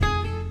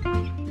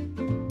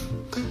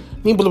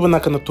Nimbulubana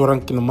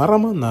Kanaturan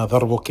Kinamarama, na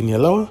Darbo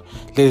Kinyalawa.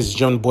 Ladies and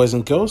gentlemen, boys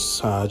and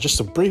girls, just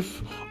a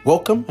brief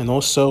welcome and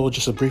also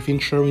just a brief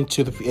intro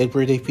into the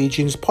Everyday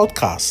Fijians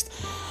podcast.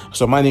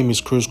 So my name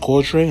is Cruz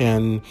Cordray,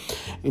 and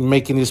in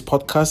making this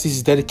podcast, this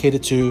is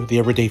dedicated to the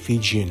everyday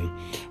Fijian.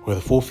 Whether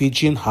full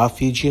Fijian, half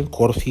Fijian,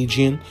 quarter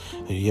Fijian,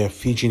 you have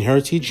Fijian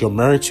heritage, you're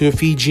married to a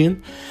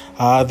Fijian.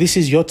 This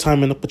is your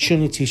time and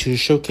opportunity to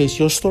showcase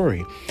your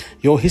story,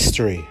 your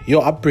history,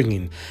 your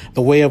upbringing,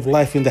 the way of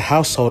life in the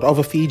household of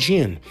a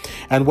Fijian,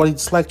 and what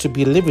it's like to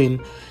be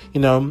living,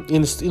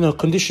 in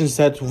conditions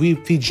that we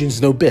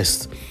Fijians know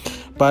best.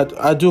 But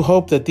I do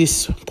hope that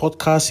this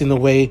podcast, in a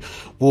way,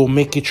 will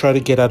make you try to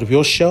get out of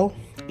your shell,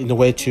 in a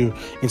way to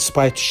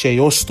inspire to share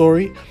your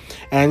story,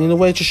 and in a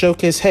way to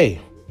showcase, hey,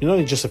 you're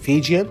not just a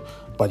Fijian,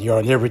 but you're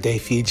an everyday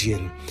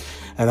Fijian.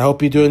 And I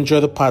hope you do enjoy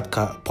the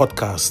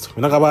podcast.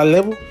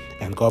 Level,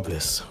 and God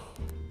bless.